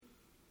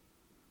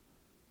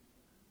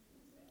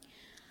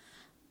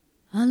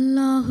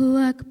Allahu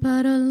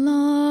Akbar,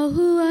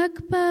 Allahu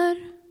Akbar,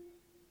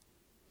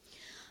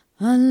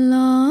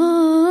 Allahu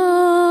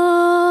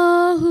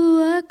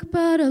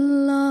Akbar,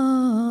 Allahu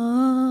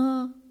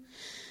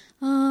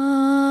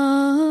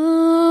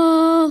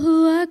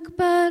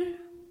Akbar.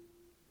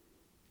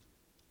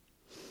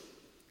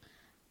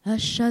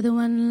 Ashhadu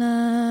an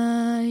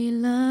la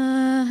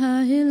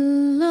ilaha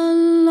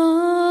illallah.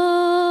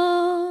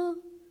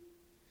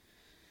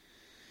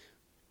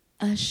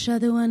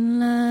 Ashhadu an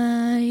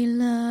la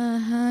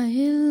ilaha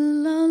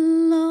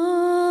illallah.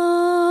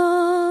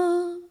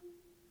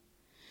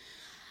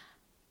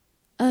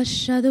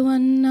 Ashhadu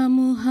anna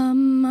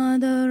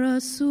Muhammadar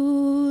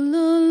Rasulullah.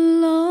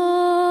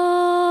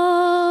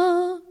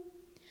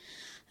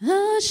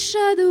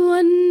 Ashhadu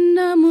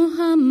anna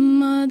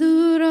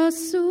Muhammadur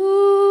Rasulullah.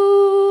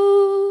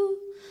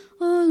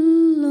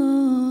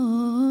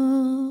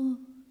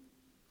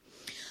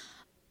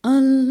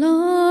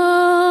 Allahu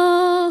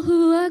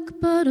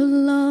Akbar,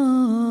 Allahu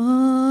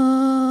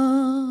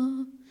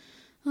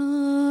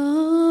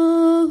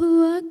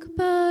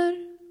Akbar.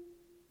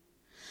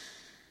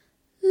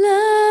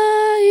 La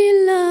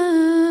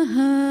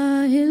ilaha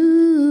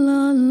illallah.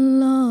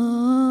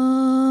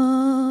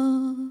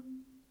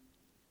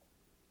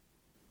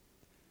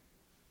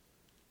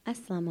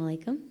 Assalamu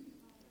alaikum,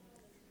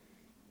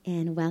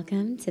 and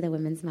welcome to the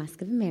Women's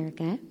Mosque of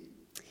America.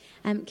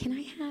 Can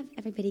I have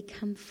everybody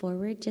come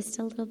forward just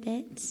a little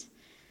bit?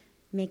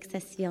 Makes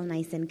us feel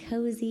nice and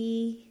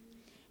cozy,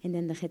 and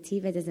then the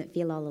Khateebah doesn't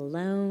feel all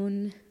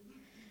alone.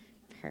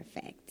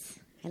 Perfect.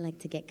 I like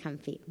to get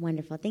comfy.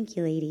 Wonderful. Thank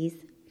you, ladies.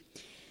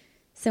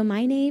 So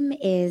my name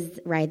is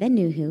Raida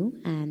Nuhu,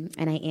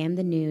 and I am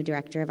the new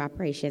Director of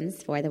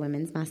Operations for the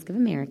Women's Mosque of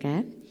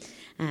America.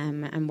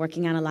 I'm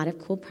working on a lot of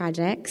cool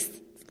projects,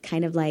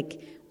 kind of like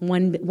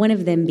one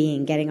of them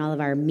being getting all of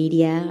our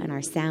media and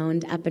our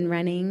sound up and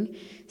running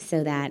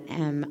so that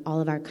all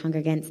of our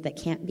congregants that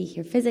can't be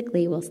here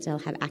physically will still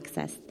have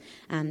access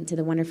to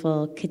the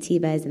wonderful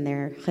Khateebahs and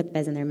their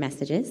khutbahs and their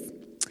messages.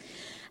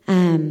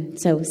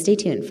 So stay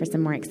tuned for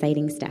some more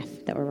exciting stuff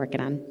that we're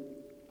working on.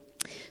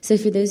 So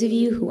for those of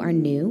you who are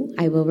new,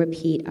 I will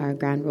repeat our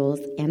ground rules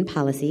and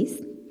policies.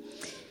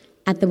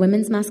 At the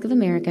Women's Mosque of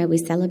America, we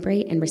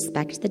celebrate and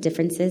respect the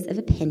differences of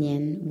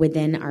opinion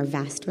within our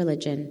vast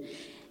religion,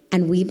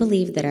 and we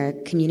believe that our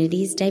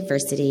community's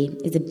diversity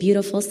is a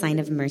beautiful sign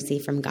of mercy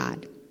from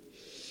God.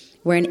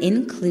 We're an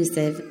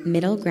inclusive,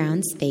 middle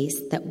ground space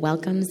that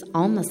welcomes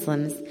all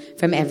Muslims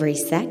from every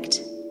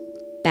sect,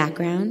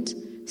 background,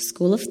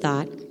 school of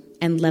thought,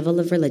 and level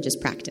of religious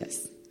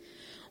practice.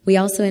 We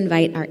also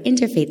invite our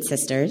interfaith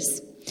sisters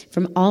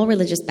from all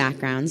religious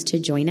backgrounds to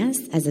join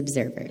us as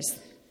observers,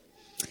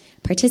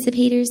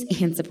 participators,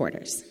 and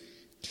supporters.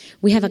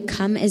 We have a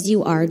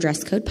come-as-you-are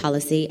dress code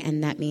policy,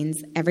 and that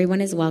means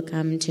everyone is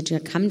welcome to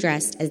come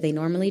dressed as they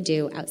normally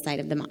do outside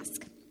of the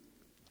mosque.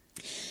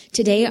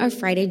 Today, our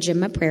Friday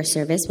Jummah prayer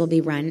service will be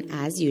run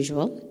as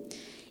usual.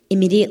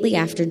 Immediately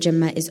after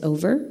Jummah is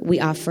over, we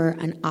offer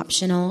an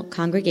optional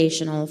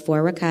congregational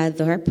 4-rakah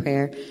dhuhr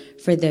prayer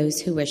for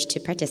those who wish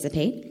to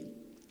participate.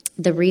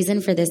 The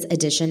reason for this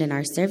addition in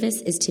our service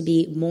is to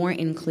be more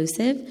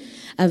inclusive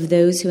of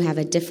those who have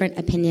a different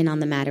opinion on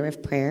the matter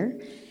of prayer,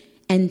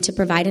 and to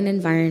provide an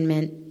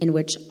environment in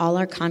which all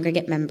our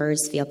congregate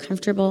members feel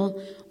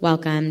comfortable,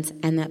 welcomed,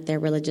 and that their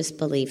religious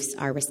beliefs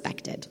are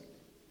respected.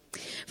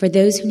 For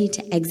those who need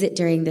to exit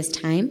during this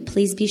time,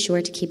 please be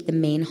sure to keep the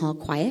main hall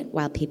quiet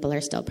while people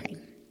are still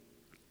praying.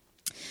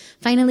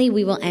 Finally,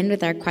 we will end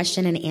with our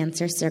question and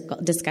answer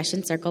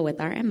discussion circle with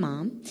our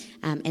imam,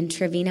 and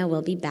Trevina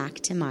will be back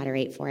to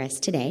moderate for us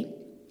today.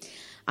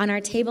 On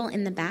our table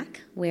in the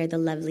back, where the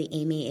lovely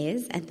Amy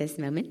is at this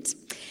moment,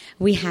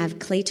 we have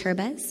clay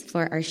turbas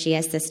for our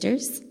Shia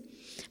sisters,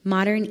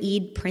 modern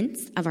Eid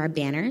prints of our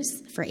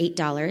banners for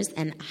 $8,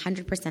 and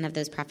 100% of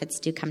those profits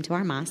do come to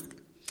our mosque.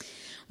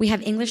 We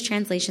have English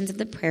translations of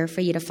the prayer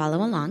for you to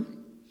follow along,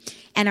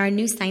 and our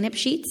new sign-up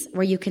sheets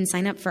where you can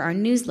sign up for our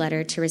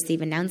newsletter to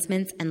receive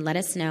announcements and let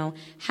us know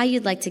how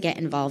you'd like to get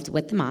involved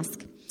with the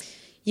mosque.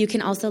 You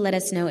can also let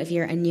us know if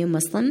you're a new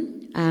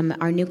Muslim.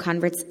 Our new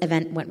converts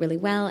event went really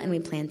well, and we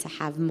plan to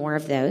have more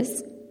of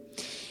those.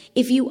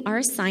 If you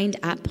are signed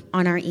up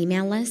on our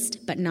email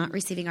list but not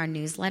receiving our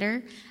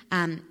newsletter,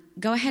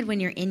 go ahead when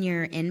you're in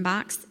your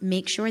inbox.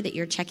 Make sure that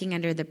you're checking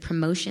under the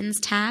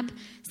promotions tab.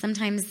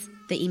 Sometimes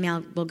the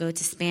email will go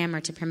to spam or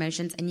to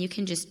promotions, and you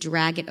can just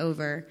drag it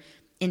over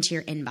into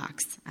your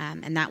inbox,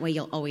 and that way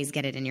you'll always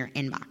get it in your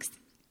inbox.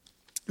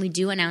 We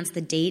do announce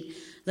the date,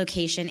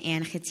 location,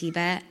 and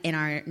Khateebah in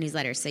our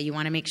newsletter, so you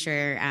want to make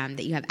sure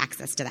that you have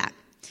access to that.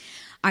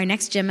 Our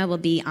next Jummah will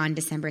be on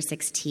December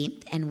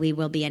 16th, and we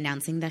will be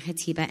announcing the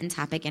Khateebah and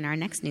topic in our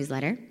next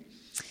newsletter.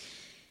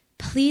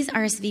 Please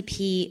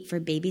RSVP for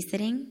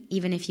babysitting,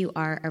 even if you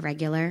are a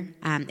regular.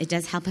 It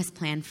does help us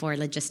plan for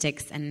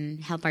logistics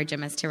and help our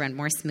Jummahs to run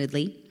more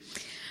smoothly.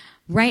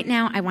 Right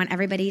now, I want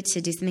everybody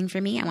to do something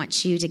for me. I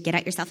want you to get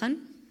out your cell phone.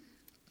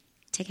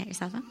 Take out your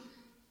cell phone.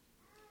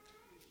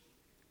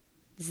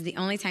 This is the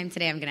only time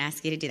today I'm going to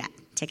ask you to do that.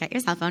 take out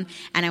your cell phone,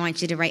 and I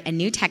want you to write a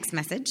new text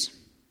message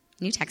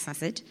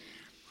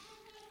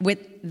with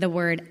the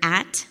word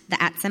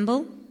the at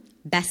symbol,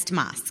 best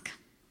mosque.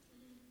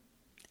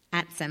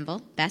 At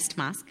symbol, best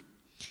mosque.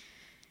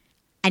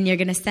 And you're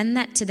going to send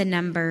that to the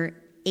number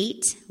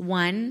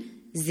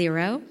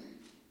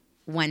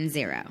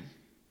 81010.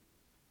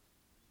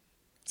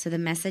 So the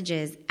message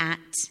is at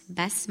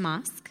best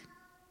mosque,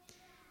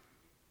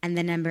 and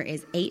the number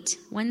is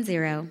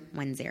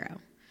 81010.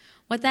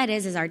 What that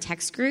is our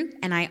text group,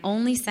 and I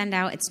only send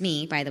out, it's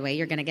me, by the way,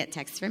 you're going to get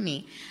texts from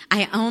me.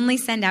 I only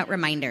send out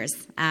reminders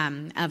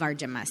of our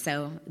Jummah.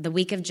 So the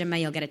week of Jummah,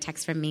 you'll get a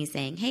text from me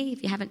saying, hey,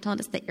 if you haven't told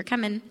us that you're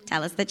coming,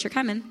 tell us that you're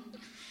coming.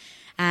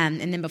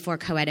 And then before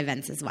co-ed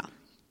events as well.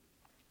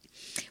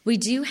 We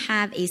do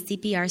have a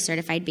CPR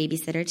certified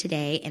babysitter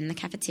today in the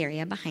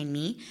cafeteria behind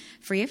me,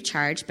 free of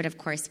charge, but of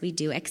course we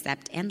do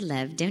accept and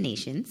love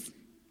donations.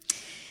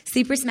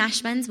 Super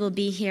Smash Buns will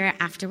be here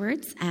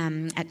afterwards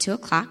at 2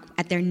 o'clock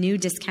at their new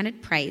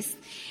discounted price,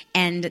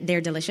 and they're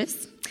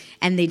delicious.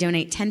 And they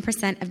donate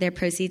 10% of their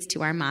proceeds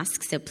to our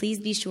mosque, so please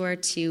be sure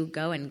to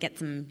go and get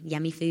some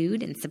yummy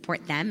food and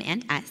support them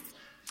and us.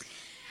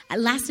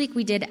 Last week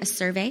we did a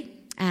survey,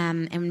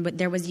 and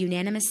there was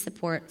unanimous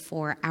support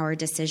for our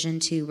decision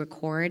to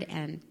record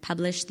and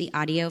publish the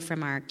audio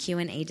from our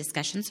Q&A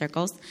discussion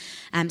circles.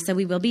 So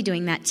we will be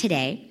doing that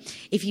today.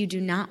 If you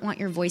do not want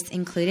your voice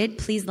included,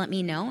 please let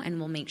me know, and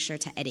we'll make sure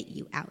to edit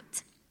you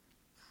out.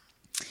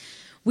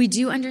 We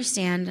do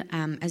understand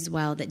as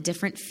well that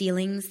different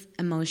feelings,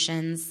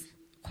 emotions,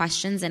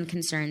 questions, and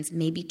concerns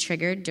may be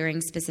triggered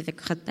during specific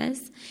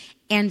khutbahs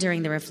and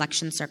during the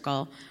reflection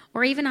circle,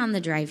 or even on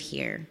the drive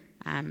here,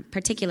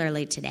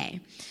 particularly today.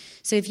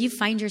 So if you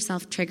find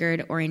yourself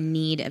triggered or in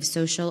need of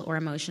social or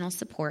emotional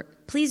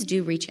support, please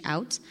do reach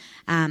out.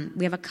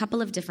 We have a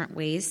couple of different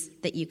ways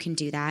that you can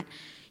do that.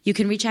 You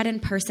can reach out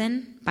in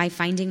person by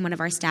finding one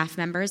of our staff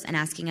members and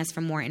asking us for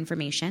more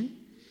information.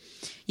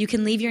 You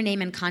can leave your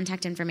name and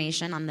contact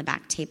information on the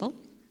back table.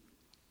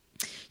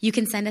 You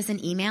can send us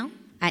an email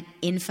at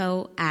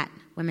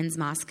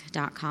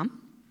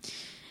info@womensmosque.com.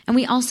 And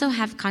we also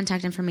have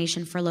contact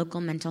information for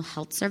local mental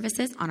health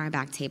services on our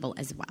back table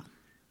as well.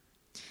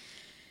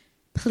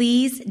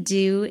 Please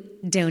do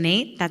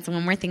donate. That's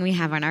one more thing we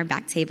have on our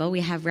back table.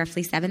 We have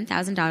roughly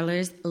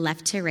 $7,000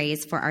 left to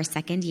raise for our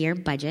second year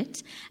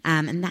budget.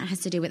 And that has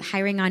to do with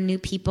hiring on new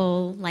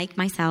people like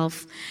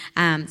myself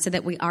so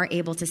that we are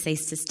able to stay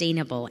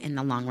sustainable in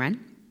the long run.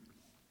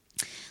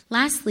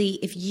 Lastly,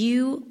 if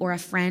you or a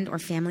friend or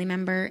family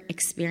member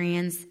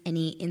experience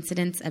any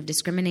incidents of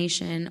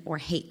discrimination or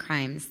hate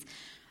crimes,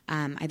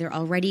 either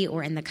already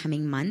or in the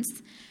coming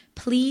months,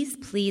 please,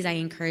 I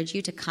encourage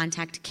you to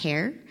contact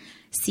CAIR,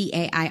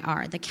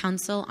 CAIR, the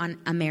Council on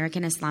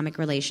American Islamic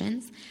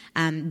Relations.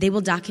 They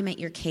will document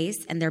your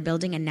case, and they're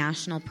building a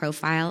national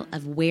profile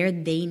of where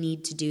they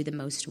need to do the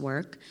most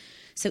work.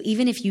 So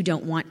even if you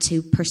don't want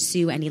to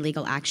pursue any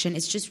legal action,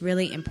 it's just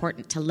really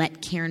important to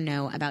let CAIR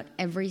know about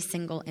every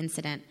single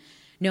incident,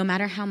 no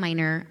matter how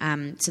minor,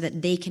 so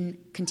that they can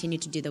continue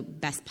to do the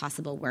best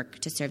possible work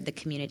to serve the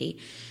community.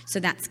 So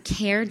that's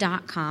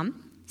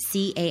CAIR.com,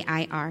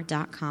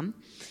 CAIR.com.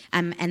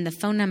 And the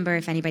phone number,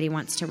 if anybody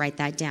wants to write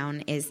that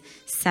down, is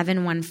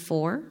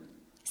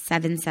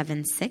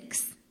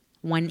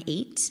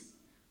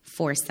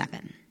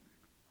 714-776-1847.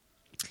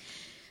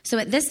 So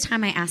at this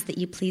time, I ask that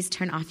you please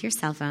turn off your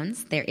cell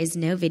phones. There is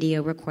no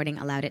video recording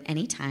allowed at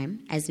any time,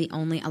 as we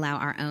only allow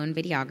our own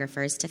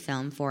videographers to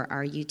film for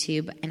our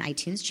YouTube and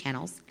iTunes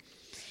channels.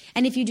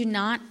 And if you do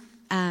not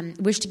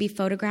wish to be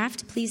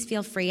photographed, please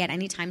feel free at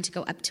any time to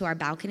go up to our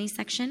balcony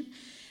section.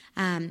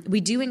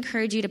 We do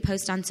encourage you to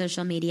post on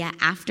social media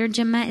after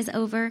Jummah is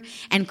over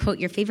and quote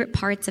your favorite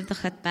parts of the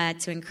khutbah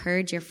to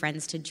encourage your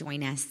friends to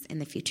join us in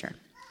the future.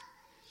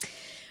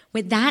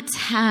 With that,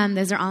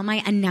 those are all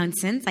my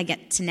announcements. I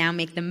get to now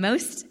make the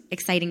most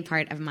exciting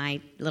part of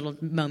my little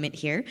moment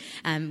here,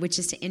 which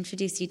is to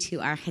introduce you to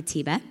our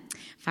Khateebah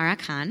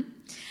Farrah N.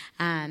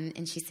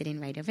 And she's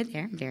sitting right over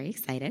there. I'm very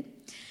excited.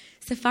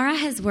 So Farrah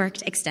has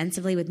worked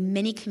extensively with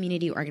many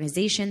community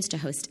organizations to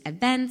host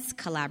events,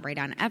 collaborate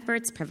on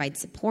efforts, provide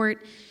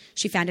support.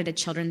 She founded a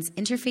children's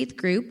interfaith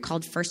group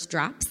called First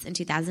Drops in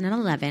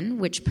 2011,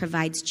 which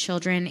provides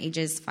children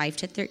ages 5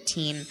 to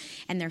 13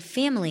 and their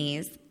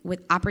families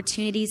with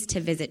opportunities to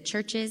visit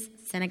churches,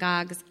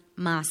 synagogues,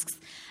 mosques,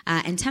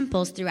 and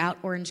temples throughout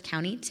Orange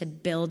County to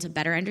build a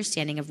better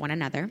understanding of one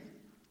another.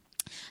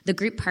 The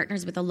group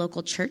partners with a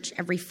local church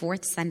every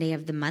fourth Sunday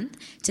of the month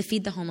to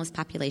feed the homeless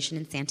population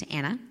in Santa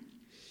Ana.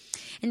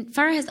 And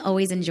Farrah has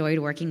always enjoyed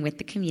working with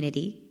the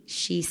community.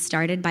 She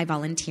started by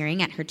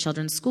volunteering at her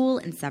children's school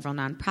and several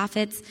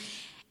nonprofits,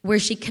 where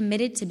she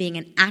committed to being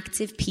an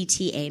active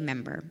PTA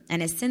member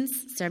and has since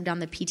served on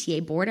the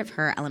PTA Board of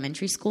her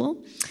elementary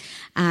school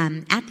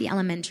at the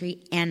elementary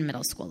and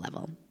middle school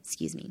level.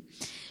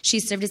 She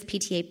served as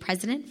PTA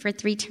President for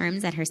 3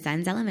 terms at her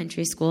son's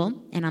elementary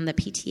school, and on the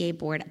PTA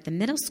Board at the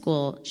middle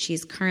school,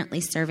 she's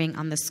currently serving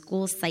on the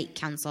school site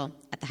council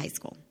at the high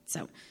school.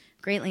 So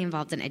greatly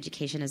involved in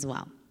education as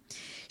well.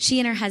 She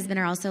and her husband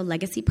are also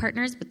legacy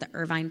partners with the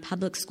Irvine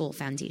Public School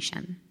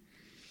Foundation.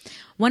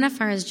 One of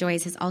Farrah's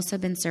joys has also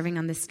been serving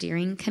on the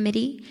steering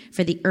committee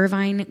for the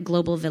Irvine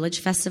Global Village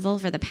Festival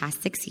for the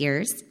past 6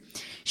 years.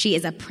 She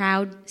is a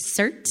proud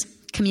CERT,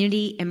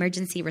 Community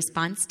Emergency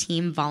Response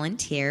Team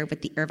volunteer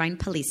with the Irvine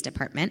Police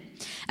Department,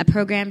 a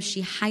program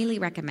she highly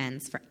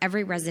recommends for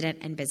every resident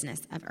and business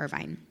of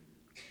Irvine.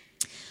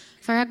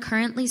 Farrah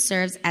currently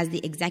serves as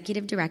the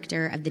executive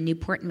director of the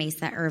Newport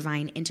Mesa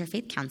Irvine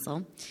Interfaith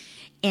Council,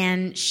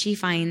 and she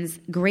finds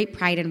great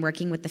pride in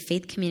working with the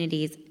faith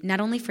communities, not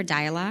only for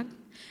dialogue,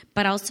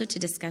 but also to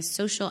discuss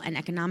social and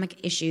economic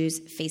issues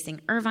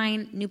facing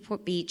Irvine,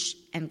 Newport Beach,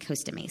 and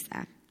Costa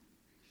Mesa.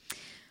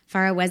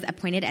 Farrah was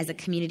appointed as a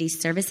Community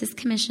Services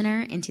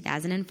Commissioner in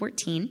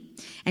 2014,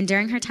 and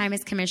during her time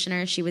as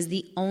commissioner, she was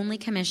the only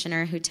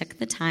commissioner who took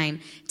the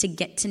time to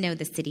get to know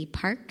the city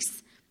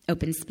parks,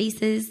 open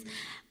spaces,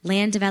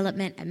 land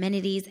development,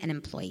 amenities, and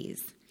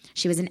employees.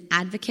 She was an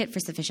advocate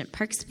for sufficient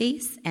park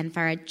space, and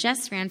Farrah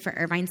just ran for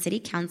Irvine City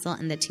Council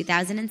in the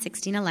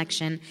 2016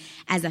 election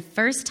as a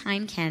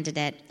first-time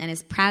candidate and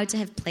is proud to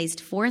have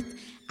placed 4th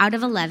out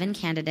of 11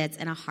 candidates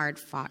in a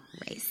hard-fought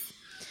race.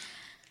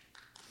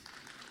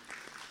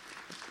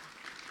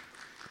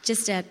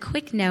 Just a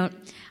quick note,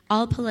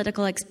 all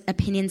political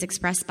opinions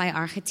expressed by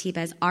our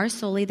Khateebahs are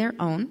solely their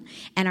own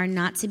and are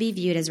not to be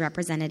viewed as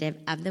representative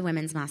of the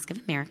Women's Mosque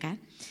of America.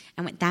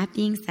 And with that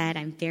being said,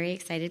 I'm very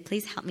excited.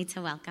 Please help me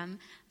to welcome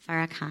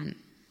Farrah Khan.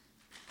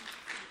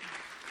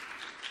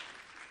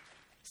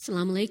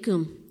 Assalamu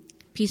alaikum.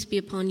 Peace be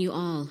upon you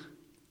all.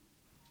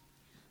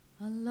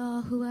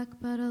 Allahu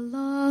Akbar,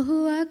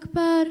 Allahu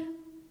Akbar.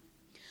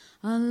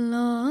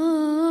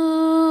 Allahu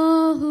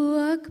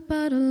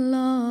Akbar, Allahu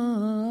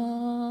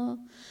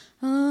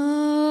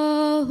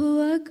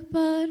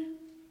Akbar.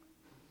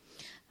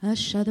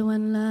 Ashhadu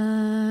an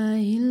la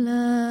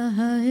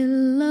ilaha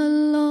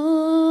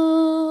illallah.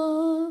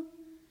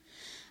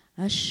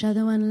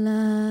 Ashhadu an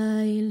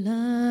la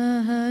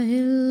ilaha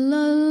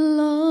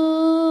illallah.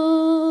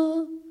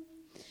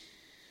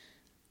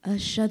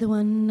 Ashhadu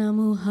anna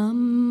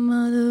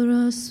Muhammadur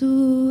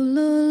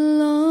Rasulullah.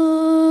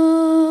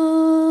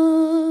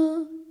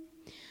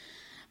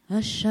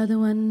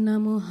 Ashhadu anna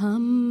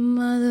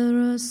Muhammadur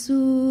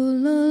Rasulullah.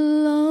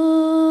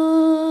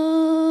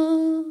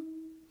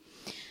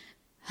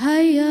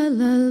 Hayya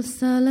alal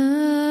salah.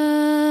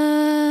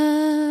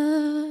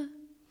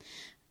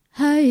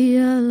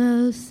 Hayya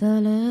alal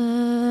salah.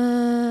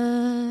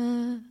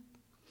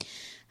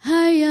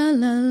 Hayya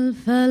alal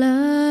falah.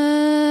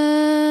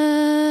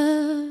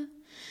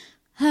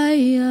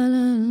 Hayya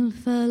alal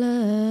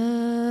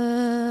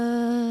falah.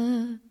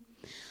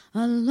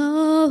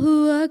 Allahu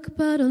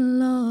Akbar,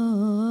 Allahu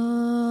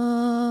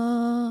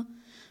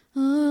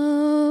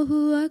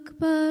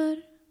Akbar.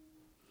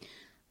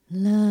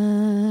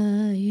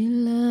 La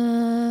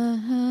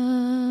ilaha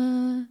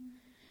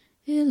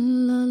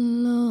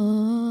illallah.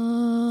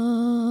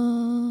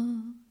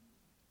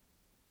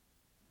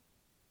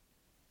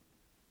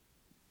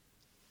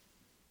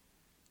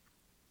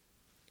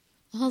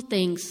 All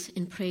thanks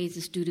and praise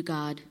is due to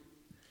God.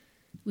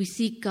 We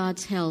seek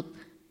God's help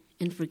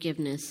and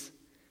forgiveness.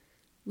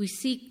 We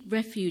seek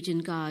refuge in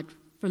God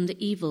from the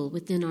evil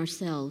within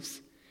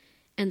ourselves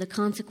and the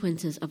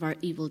consequences of our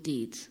evil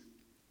deeds.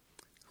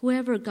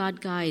 Whoever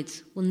God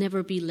guides will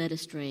never be led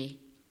astray,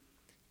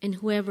 and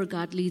whoever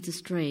God leads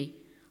astray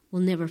will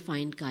never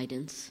find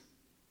guidance.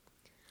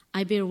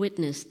 I bear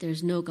witness there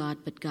is no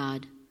God but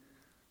God,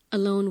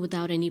 alone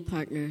without any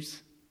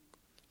partners,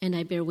 and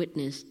I bear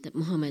witness that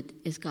Muhammad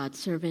is God's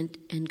servant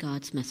and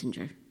God's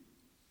messenger.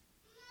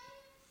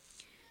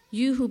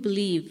 You who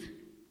believe,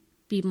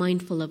 be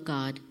mindful of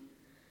God,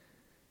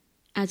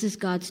 as is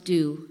God's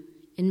due,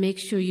 and make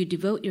sure you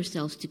devote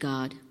yourselves to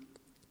God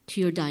to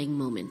your dying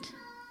moment.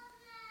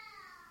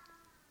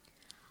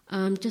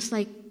 Just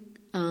like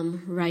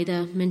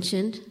Raida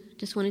mentioned,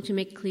 just wanted to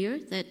make clear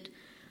that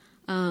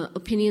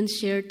opinions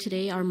shared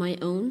today are my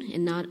own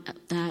and not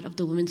that of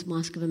the Women's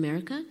Mosque of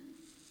America.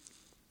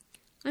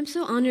 I'm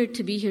so honored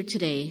to be here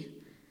today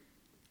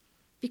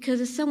because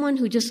as someone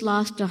who just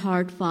lost a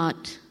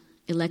hard-fought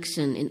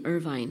election in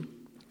Irvine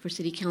for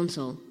City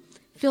Council,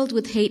 filled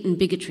with hate and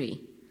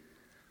bigotry,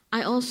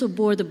 I also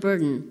bore the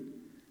burden,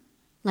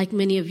 like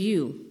many of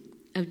you,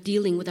 of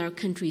dealing with our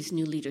country's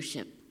new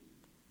leadership.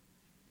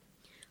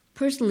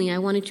 Personally, I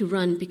wanted to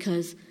run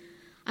because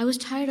I was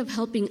tired of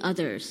helping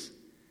others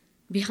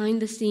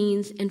behind the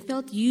scenes and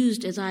felt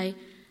used as I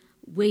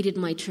waited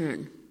my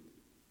turn.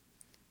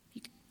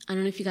 I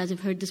don't know if you guys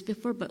have heard this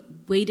before, but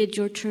waited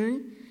your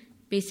turn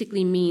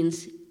basically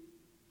means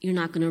you're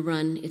not going to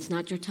run. It's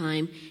not your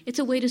time. It's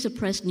a way to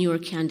suppress newer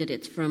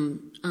candidates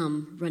from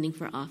running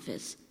for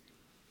office.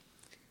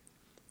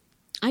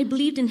 I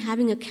believed in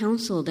having a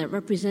council that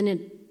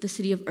represented the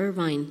city of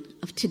Irvine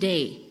of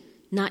today,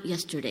 not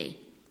yesterday.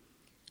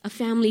 A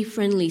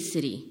family-friendly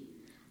city,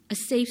 a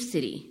safe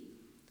city,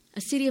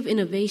 a city of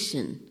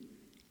innovation,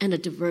 and a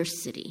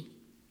diverse city.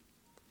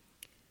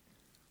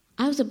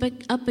 I was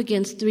up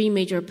against three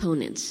major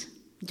opponents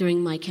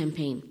during my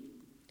campaign: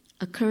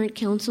 a current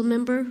council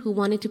member who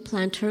wanted to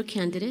plant her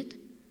candidate,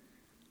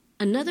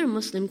 another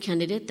Muslim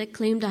candidate that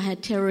claimed I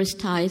had terrorist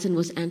ties and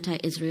was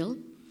anti-Israel,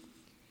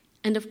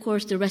 and of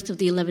course the rest of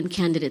the 11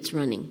 candidates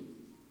running.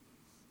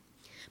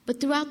 But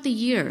throughout the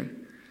year,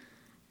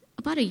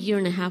 about a year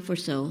and a half or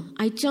so,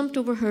 I jumped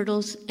over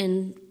hurdles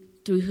and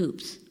through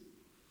hoops.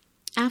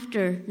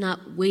 After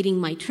not waiting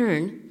my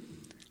turn,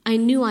 I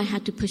knew I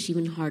had to push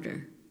even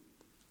harder.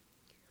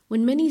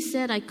 When many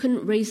said I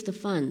couldn't raise the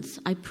funds,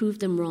 I proved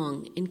them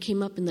wrong and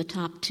came up in the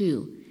top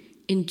 2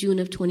 in June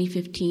of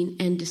 2015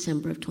 and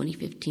December of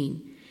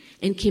 2015,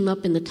 and came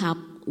up in the top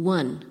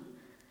 1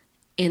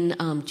 in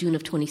June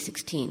of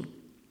 2016.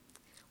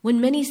 When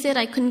many said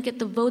I couldn't get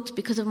the votes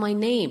because of my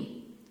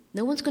name,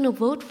 no one's going to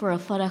vote for a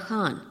Farrah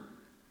Khan,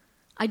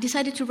 I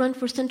decided to run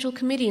for Central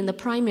Committee in the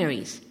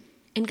primaries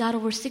and got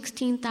over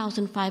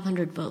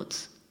 16,500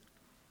 votes.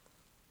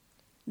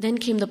 Then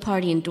came the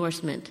party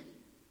endorsement.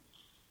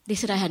 They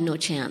said I had no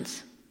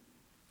chance.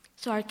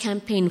 So our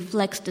campaign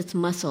flexed its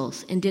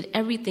muscles and did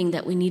everything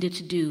that we needed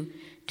to do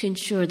to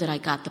ensure that I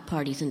got the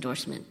party's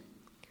endorsement.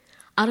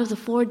 Out of the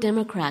 4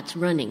 Democrats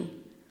running,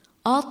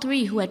 all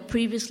 3 who had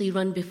previously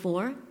run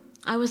before,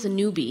 I was a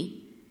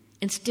newbie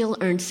and still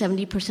earned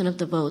 70% of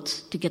the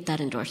votes to get that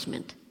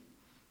endorsement.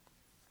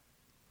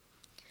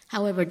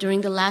 However,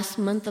 during the last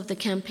month of the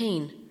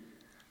campaign,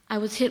 I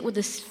was hit with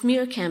a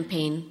smear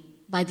campaign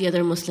by the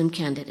other Muslim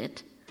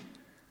candidate.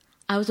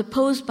 I was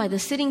opposed by the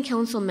sitting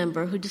council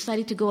member who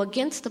decided to go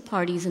against the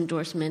party's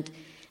endorsement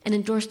and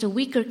endorsed a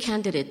weaker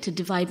candidate to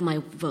divide my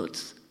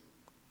votes.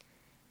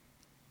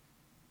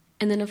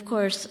 And then, of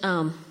course,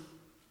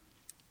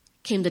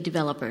 came the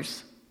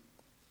developers.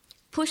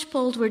 Push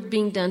polls were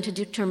being done to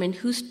determine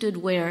who stood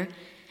where,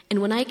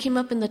 and when I came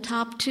up in the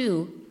top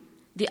 2,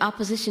 the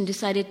opposition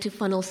decided to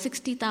funnel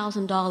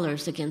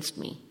 $60,000 against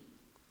me.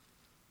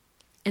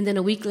 And then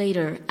a week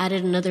later,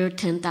 added another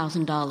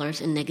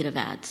 $10,000 in negative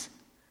ads.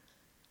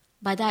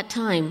 By that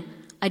time,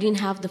 I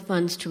didn't have the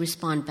funds to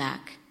respond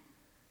back.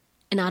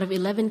 And out of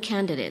 11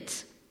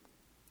 candidates,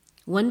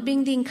 1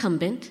 being the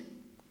incumbent,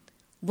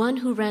 1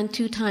 who ran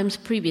 2 times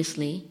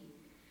previously,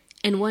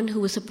 and 1 who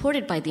was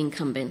supported by the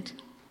incumbent,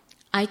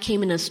 I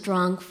came in a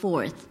strong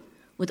 4th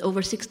with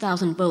over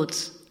 6,000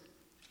 votes,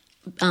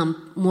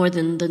 more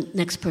than the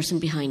next person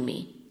behind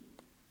me.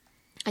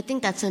 I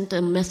think that sent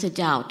a message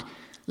out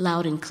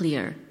loud and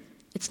clear.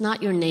 It's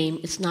not your name,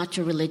 it's not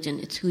your religion,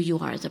 it's who you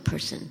are as a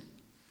person.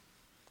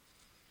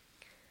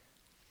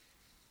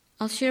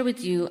 I'll share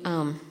with you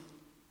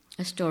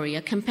a story.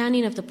 A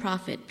companion of the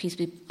Prophet, peace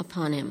be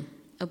upon him,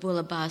 Abu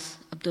Abbas,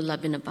 Abdullah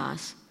bin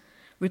Abbas,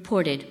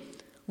 reported,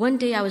 "One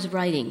day I was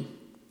riding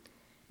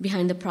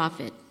behind the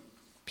Prophet,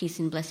 peace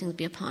and blessings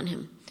be upon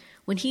him,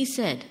 when he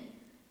said,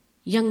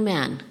 'Young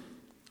man,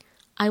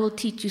 I will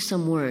teach you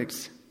some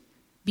words.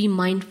 Be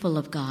mindful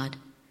of God,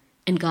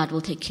 and God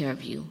will take care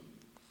of you.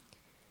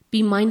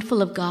 Be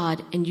mindful of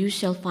God, and you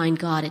shall find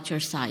God at your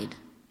side.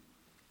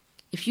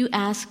 If you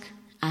ask,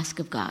 ask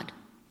of God.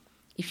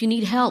 If you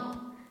need help,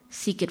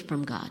 seek it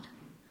from God.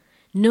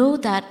 Know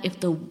that if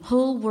the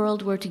whole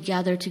world were to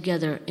gather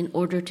together in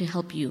order to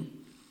help you,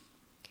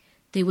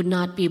 they would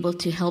not be able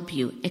to help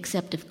you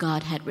except if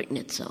God had written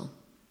it so.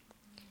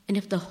 And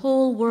if the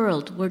whole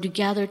world were to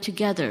gather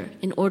together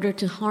in order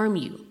to harm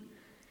you,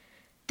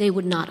 they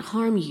would not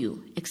harm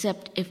you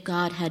except if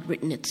God had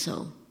written it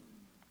so.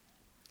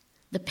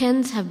 The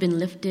pens have been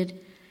lifted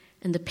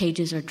and the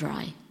pages are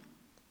dry.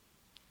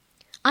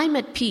 I'm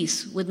at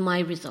peace with my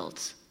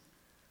results.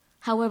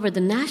 However,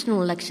 the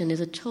national election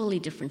is a totally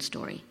different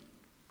story.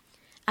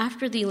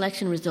 After the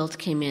election results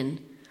came in,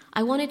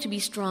 I wanted to be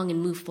strong and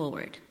move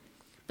forward.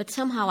 But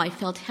somehow I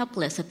felt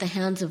helpless at the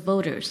hands of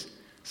voters,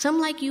 some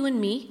like you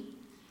and me,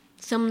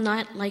 some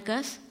not like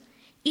us,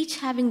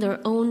 each having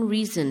their own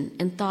reason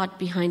and thought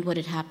behind what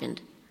had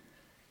happened.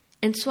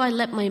 And so I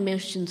let my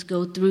emotions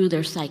go through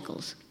their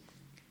cycles.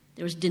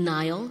 There was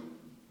denial,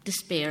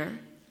 despair,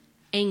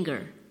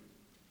 anger,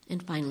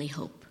 and finally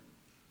hope.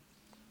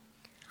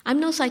 I'm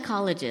no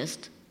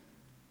psychologist,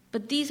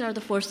 but these are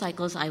the 4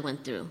 cycles I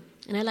went through,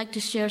 and I'd like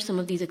to share some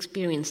of these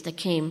experiences that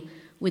came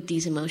with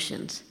these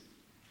emotions.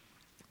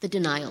 The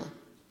denial.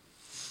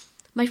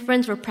 My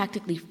friends were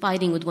practically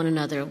fighting with one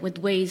another with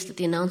ways that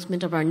the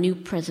announcement of our new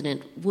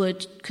president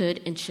would, could,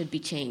 and should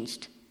be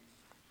changed.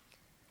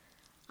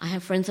 I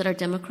have friends that are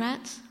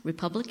Democrats,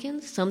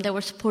 Republicans, some that were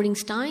supporting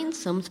Stein,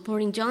 some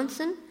supporting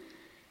Johnson,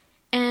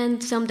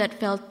 and some that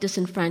felt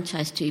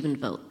disenfranchised to even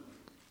vote.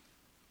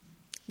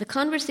 The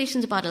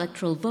conversations about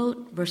electoral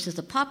vote versus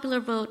the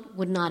popular vote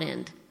would not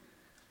end.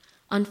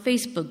 On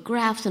Facebook,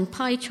 graphs and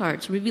pie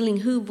charts revealing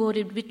who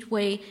voted which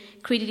way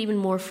created even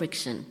more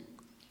friction.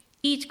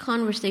 Each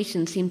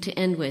conversation seemed to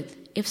end with,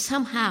 if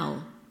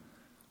somehow,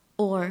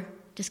 or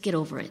just get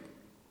over it.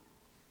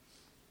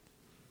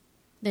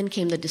 Then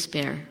came the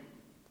despair.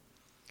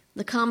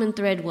 The common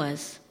thread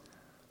was,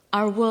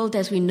 our world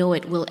as we know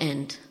it will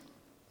end.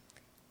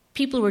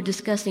 People were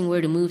discussing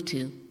where to move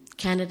to,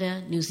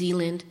 Canada, New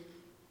Zealand.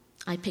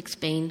 I picked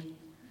Spain.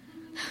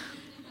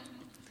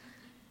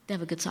 They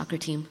have a good soccer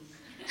team.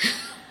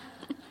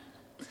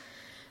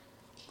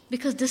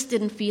 because this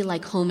didn't feel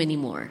like home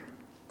anymore.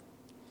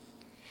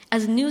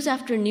 As news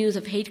after news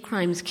of hate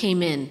crimes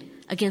came in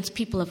against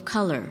people of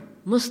color,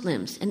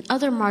 Muslims, and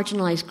other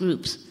marginalized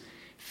groups,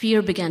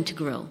 fear began to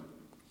grow.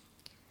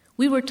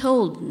 We were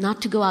told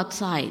not to go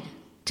outside,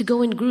 to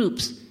go in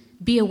groups,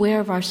 be aware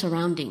of our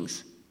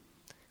surroundings.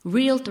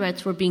 Real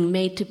threats were being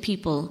made to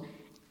people,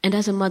 and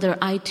as a mother,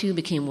 I too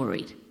became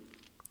worried.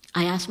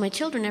 I asked my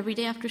children every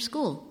day after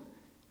school,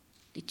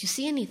 "Did you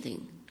see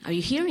anything? Are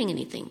you hearing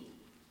anything?"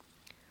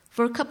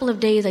 For a couple of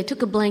days, I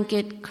took a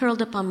blanket,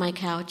 curled up on my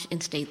couch,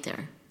 and stayed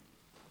there.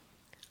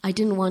 I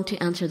didn't want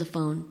to answer the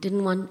phone,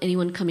 didn't want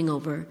anyone coming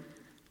over.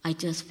 I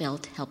just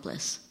felt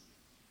helpless.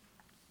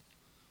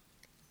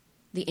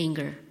 The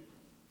anger.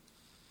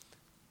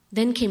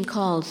 Then came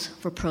calls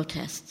for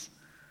protests.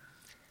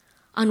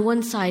 On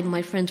one side,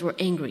 my friends were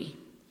angry.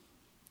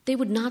 They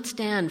would not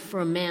stand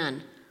for a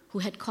man who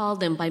had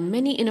called them by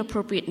many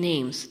inappropriate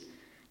names,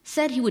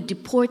 said he would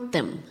deport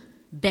them,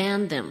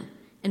 ban them,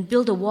 and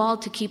build a wall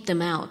to keep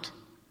them out.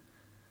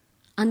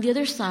 On the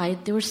other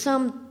side, there were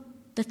some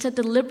that said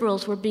the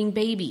liberals were being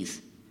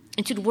babies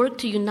and should work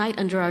to unite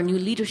under our new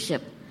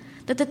leadership,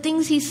 that the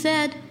things he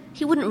said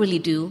he wouldn't really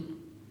do.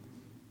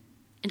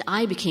 And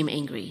I became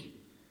angry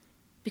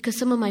because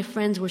some of my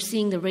friends were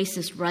seeing the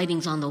racist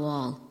writings on the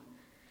wall,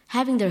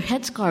 having their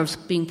headscarves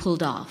being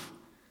pulled off.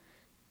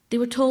 They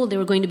were told they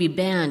were going to be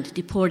banned,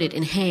 deported,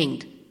 and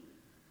hanged.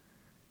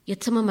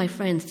 Yet some of my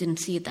friends didn't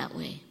see it that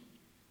way.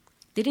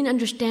 They didn't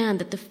understand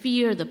that the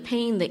fear, the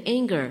pain, the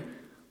anger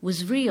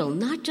was real,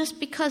 not just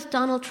because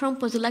Donald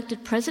Trump was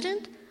elected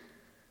president,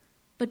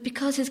 but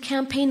because his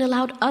campaign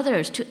allowed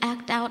others to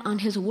act out on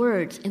his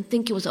words and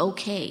think it was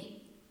okay.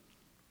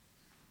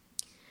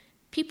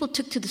 People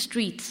took to the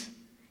streets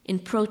in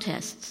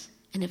protests,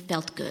 and it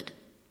felt good.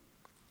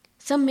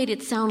 Some made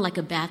it sound like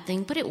a bad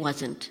thing, but it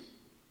wasn't.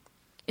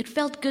 It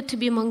felt good to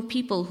be among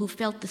people who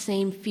felt the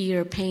same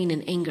fear, pain,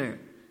 and anger.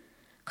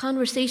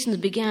 Conversations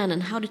began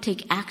on how to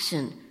take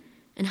action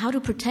and how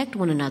to protect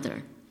one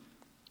another.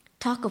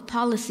 Talk of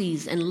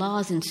policies and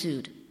laws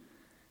ensued.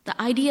 The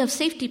idea of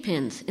safety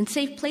pins and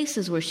safe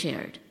places were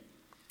shared.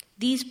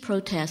 These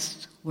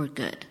protests were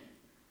good.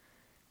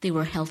 They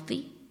were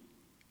healthy,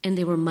 and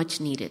they were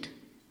much needed.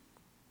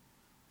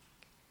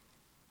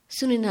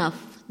 Soon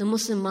enough, the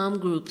Muslim mom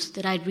groups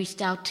that I'd reached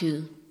out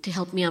to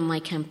help me on my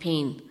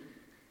campaign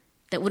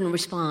that wouldn't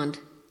respond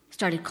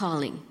started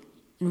calling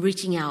and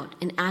reaching out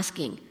and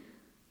asking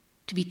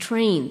to be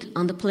trained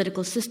on the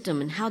political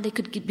system and how they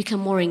could become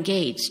more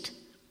engaged.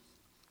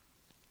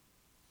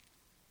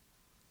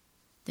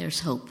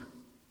 There's hope.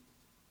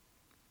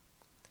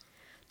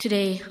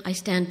 Today, I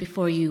stand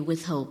before you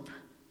with hope.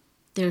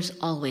 There's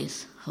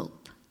always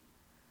hope.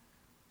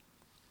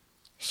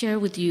 Share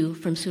with you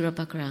from Surah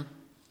Baqarah.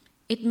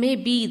 It may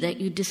be that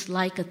you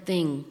dislike a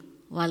thing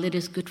while it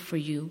is good for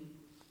you,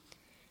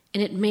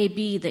 and it may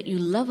be that you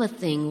love a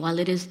thing while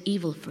it is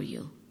evil for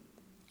you,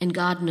 and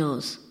God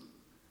knows,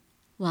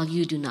 while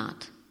you do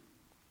not.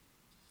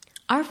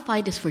 Our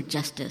fight is for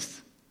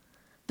justice.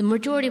 The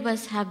majority of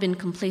us have been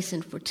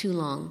complacent for too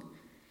long,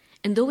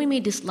 and though we may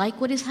dislike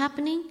what is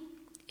happening,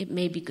 it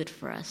may be good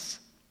for us.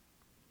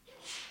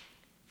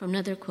 From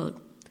another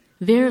quote,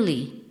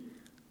 "Verily,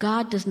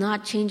 God does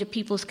not change a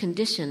people's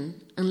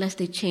condition unless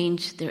they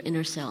change their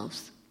inner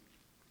selves."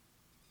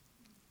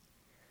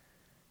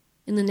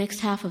 In the next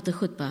half of the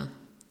khutbah,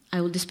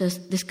 I will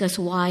discuss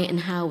why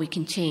and how we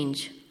can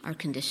change our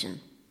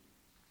condition.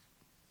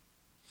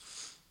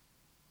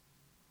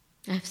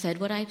 I have said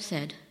what I've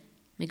said.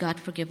 May God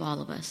forgive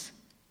all of us.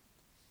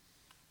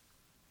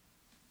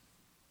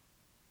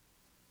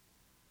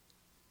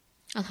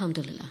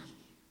 Alhamdulillah.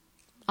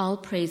 All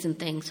praise and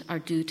thanks are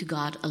due to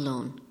God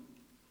alone.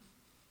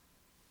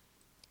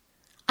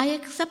 I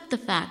accept the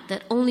fact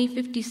that only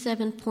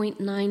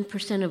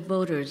 57.9% of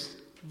voters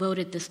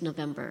voted this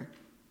November.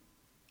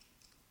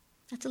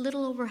 That's a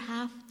little over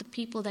half the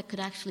people that could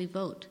actually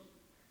vote.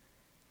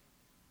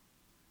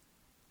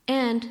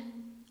 And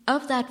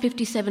of that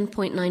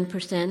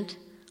 57.9%,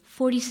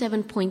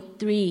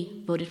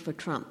 47.3% voted for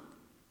Trump.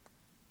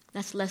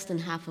 That's less than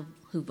half of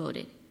who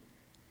voted.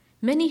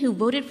 Many who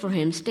voted for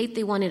him state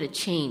they wanted a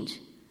change.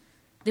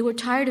 They were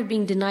tired of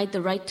being denied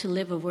the right to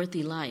live a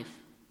worthy life.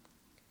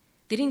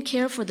 They didn't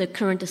care for the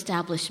current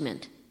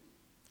establishment.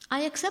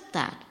 I accept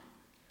that,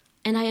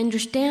 and I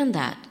understand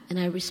that, and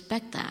I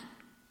respect that.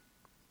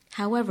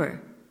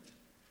 However,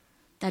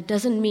 that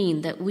doesn't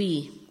mean that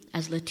we,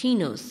 as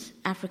Latinos,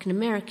 African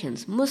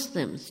Americans,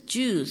 Muslims,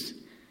 Jews,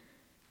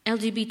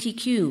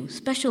 LGBTQ,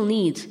 special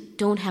needs,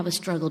 don't have a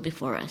struggle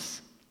before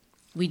us.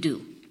 We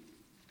do.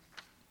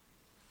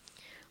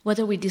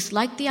 Whether we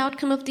dislike the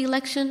outcome of the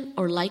election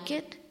or like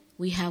it,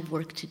 we have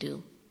work to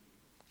do.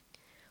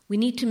 We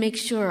need to make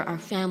sure our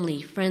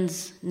family,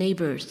 friends,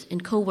 neighbors,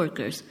 and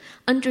co-workers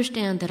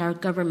understand that our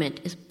government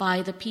is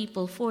by the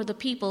people, for the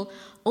people,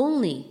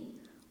 only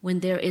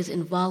when there is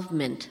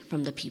involvement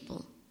from the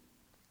people.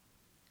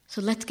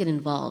 So let's get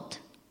involved.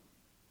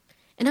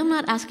 And I'm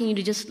not asking you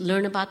to just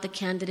learn about the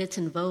candidates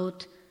and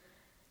vote.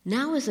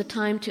 Now is the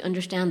time to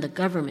understand the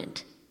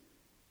government.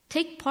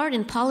 Take part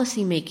in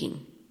policy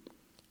making.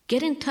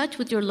 Get in touch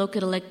with your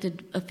local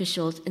elected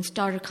officials and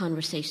start a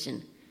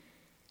conversation.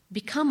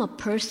 Become a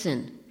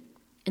person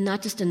and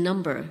not just a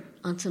number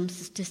on some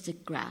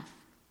statistic graph.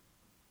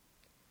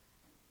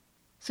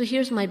 So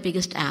here's my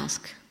biggest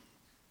ask.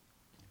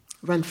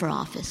 Run for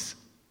office.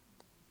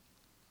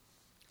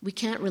 We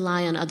can't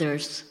rely on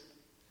others.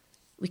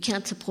 We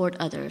can't support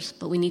others,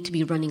 but we need to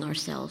be running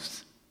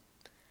ourselves.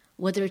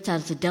 Whether it's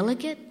as a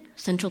delegate,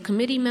 central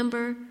committee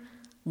member,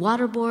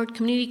 water board,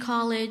 community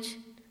college,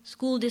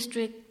 school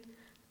district,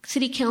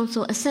 city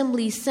council,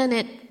 assembly,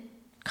 senate,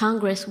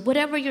 Congress,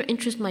 whatever your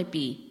interest might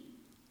be,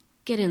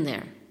 get in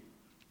there.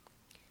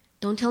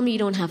 Don't tell me you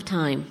don't have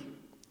time,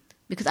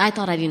 because I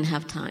thought I didn't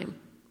have time,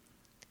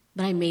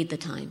 but I made the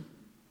time.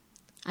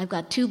 I've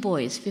got 2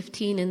 boys,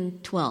 15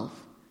 and 12.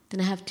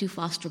 Then I have 2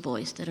 foster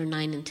boys that are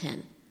 9 and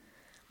 10.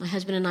 My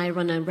husband and I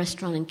run a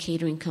restaurant and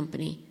catering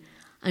company.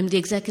 I'm the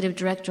executive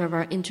director of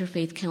our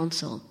Interfaith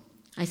Council.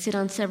 I sit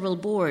on several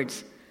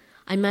boards.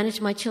 I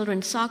manage my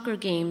children's soccer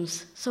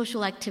games,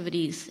 social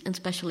activities, and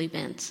special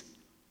events.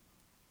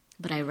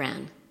 But I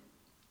ran.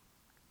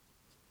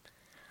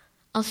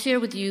 I'll share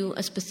with you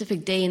a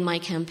specific day in my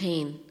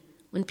campaign.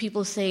 When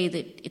people say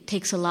that it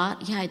takes a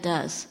lot, yeah, it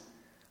does.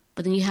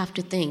 But then you have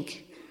to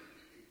think,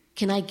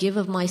 can I give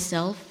of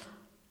myself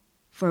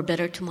for a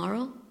better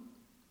tomorrow?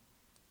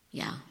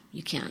 Yeah,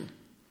 you can.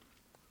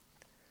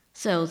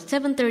 So,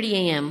 7:30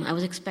 a.m., I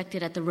was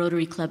expected at the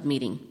Rotary Club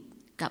meeting.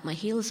 Got my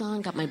heels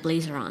on, got my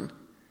blazer on.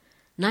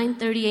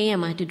 9:30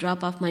 a.m., I had to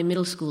drop off my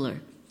middle schooler.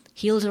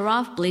 Heels are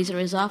off, blazer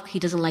is off. He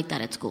doesn't like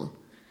that at school.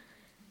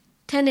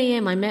 10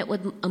 a.m., I met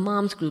with a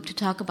mom's group to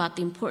talk about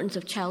the importance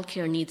of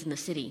childcare needs in the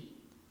city.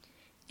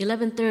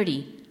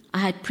 11:30, I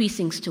had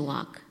precincts to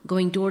walk,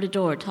 going door to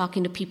door,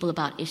 talking to people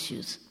about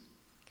issues.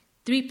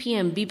 3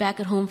 p.m., be back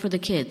at home for the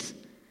kids.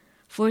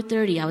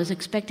 4:30, I was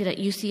expected at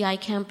UCI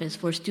campus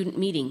for a student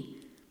meeting.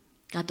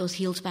 Got those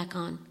heels back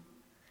on.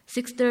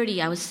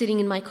 6:30, I was sitting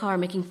in my car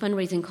making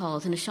fundraising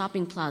calls in a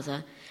shopping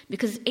plaza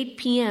because at 8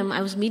 p.m.,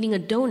 I was meeting a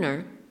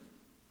donor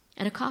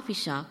at a coffee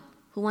shop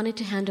who wanted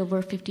to hand over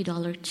a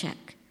 $50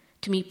 check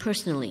to me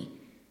personally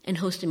and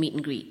host a meet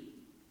and greet.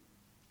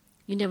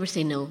 You never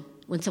say no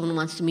when someone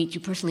wants to meet you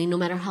personally, no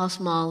matter how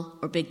small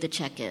or big the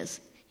check is.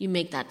 You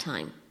make that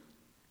time.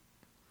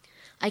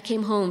 I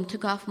came home,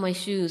 took off my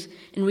shoes,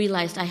 and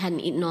realized I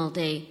hadn't eaten all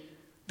day.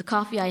 The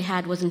coffee I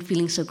had wasn't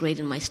feeling so great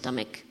in my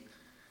stomach.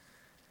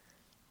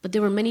 But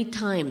there were many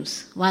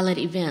times while at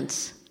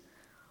events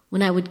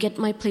when I would get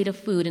my plate of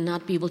food and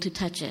not be able to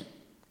touch it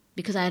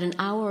because I had an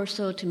hour or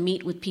so to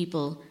meet with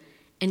people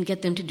and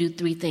get them to do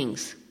 3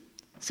 things: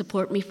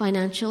 support me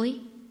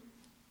financially,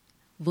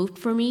 vote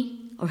for me,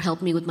 or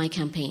help me with my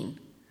campaign.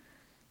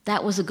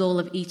 That was the goal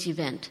of each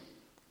event.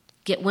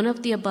 Get one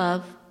of the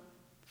above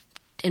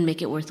and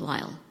make it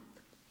worthwhile.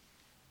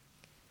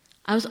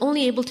 I was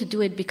only able to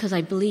do it because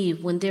I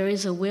believe when there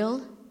is a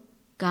will,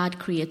 God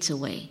creates a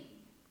way.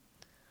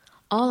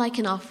 All I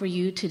can offer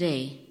you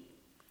today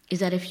is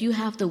that if you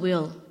have the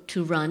will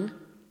to run,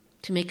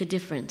 to make a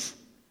difference,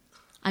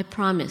 I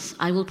promise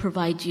I will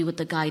provide you with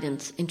the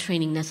guidance and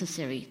training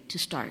necessary to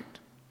start.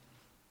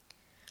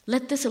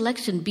 Let this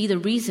election be the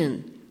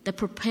reason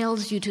that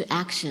propels you to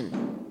action.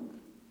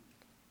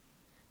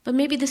 But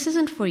maybe this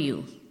isn't for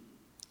you,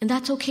 and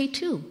that's okay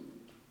too.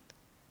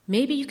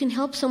 Maybe you can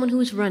help someone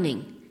who is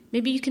running.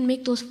 Maybe you can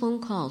make those phone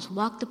calls,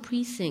 walk the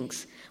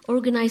precincts,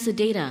 organize the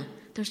data.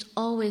 There's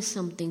always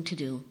something to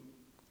do.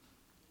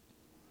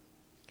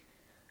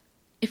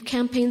 If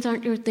campaigns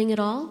aren't your thing at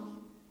all,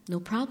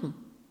 no problem.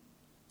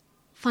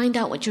 Find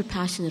out what you're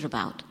passionate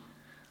about,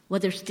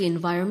 whether it's the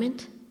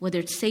environment, whether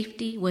it's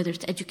safety, whether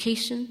it's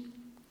education.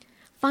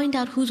 Find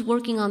out who's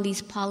working on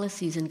these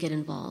policies and get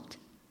involved.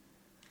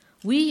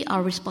 We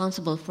are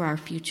responsible for our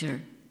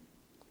future.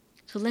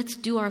 So let's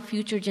do our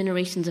future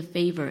generations a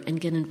favor and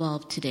get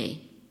involved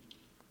today.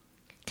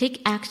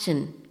 Take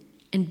action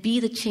and be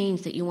the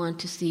change that you want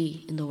to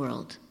see in the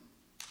world.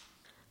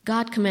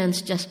 God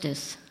commands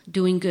justice,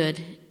 doing good,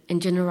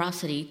 and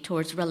generosity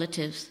towards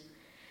relatives,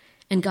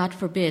 and God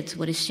forbids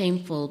what is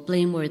shameful,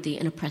 blameworthy,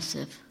 and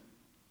oppressive.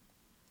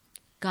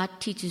 God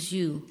teaches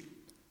you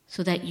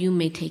so that you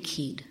may take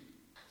heed.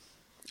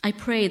 I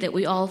pray that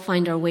we all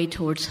find our way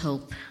towards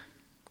hope.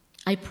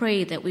 I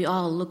pray that we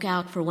all look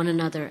out for one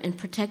another and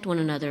protect one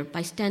another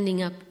by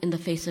standing up in the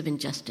face of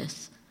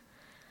injustice.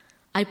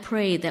 I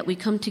pray that we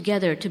come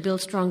together to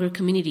build stronger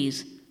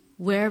communities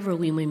wherever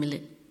we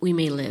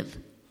may live.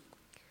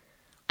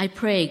 I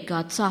pray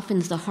God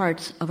softens the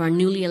hearts of our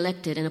newly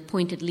elected and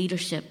appointed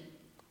leadership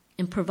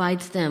and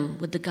provides them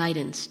with the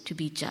guidance to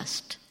be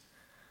just.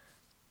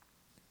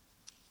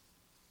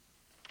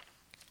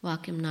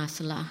 Waqim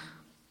Nasalah.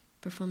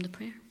 Perform the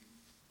prayer.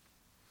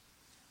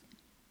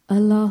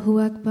 Allahu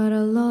Akbar,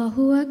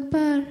 Allahu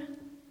Akbar.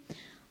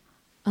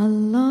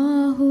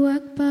 Allahu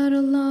Akbar,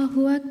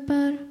 Allahu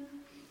Akbar.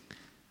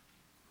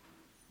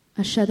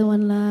 Ashhadu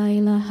an la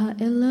ilaha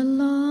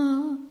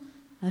illallah.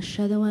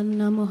 Ashhadu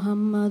anna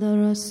Muhammadar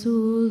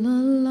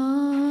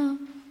Rasulullah.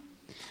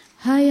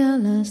 Hayya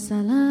ala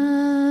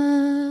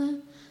salah.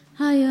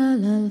 حي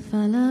على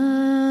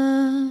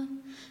الفلاح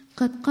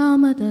قد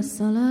قامت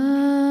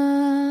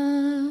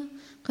الصلاة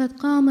قد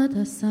قامت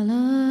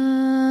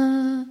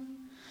الصلاة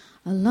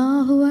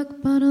الله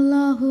أكبر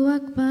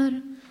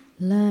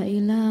لا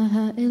إله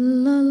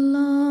إلا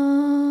الله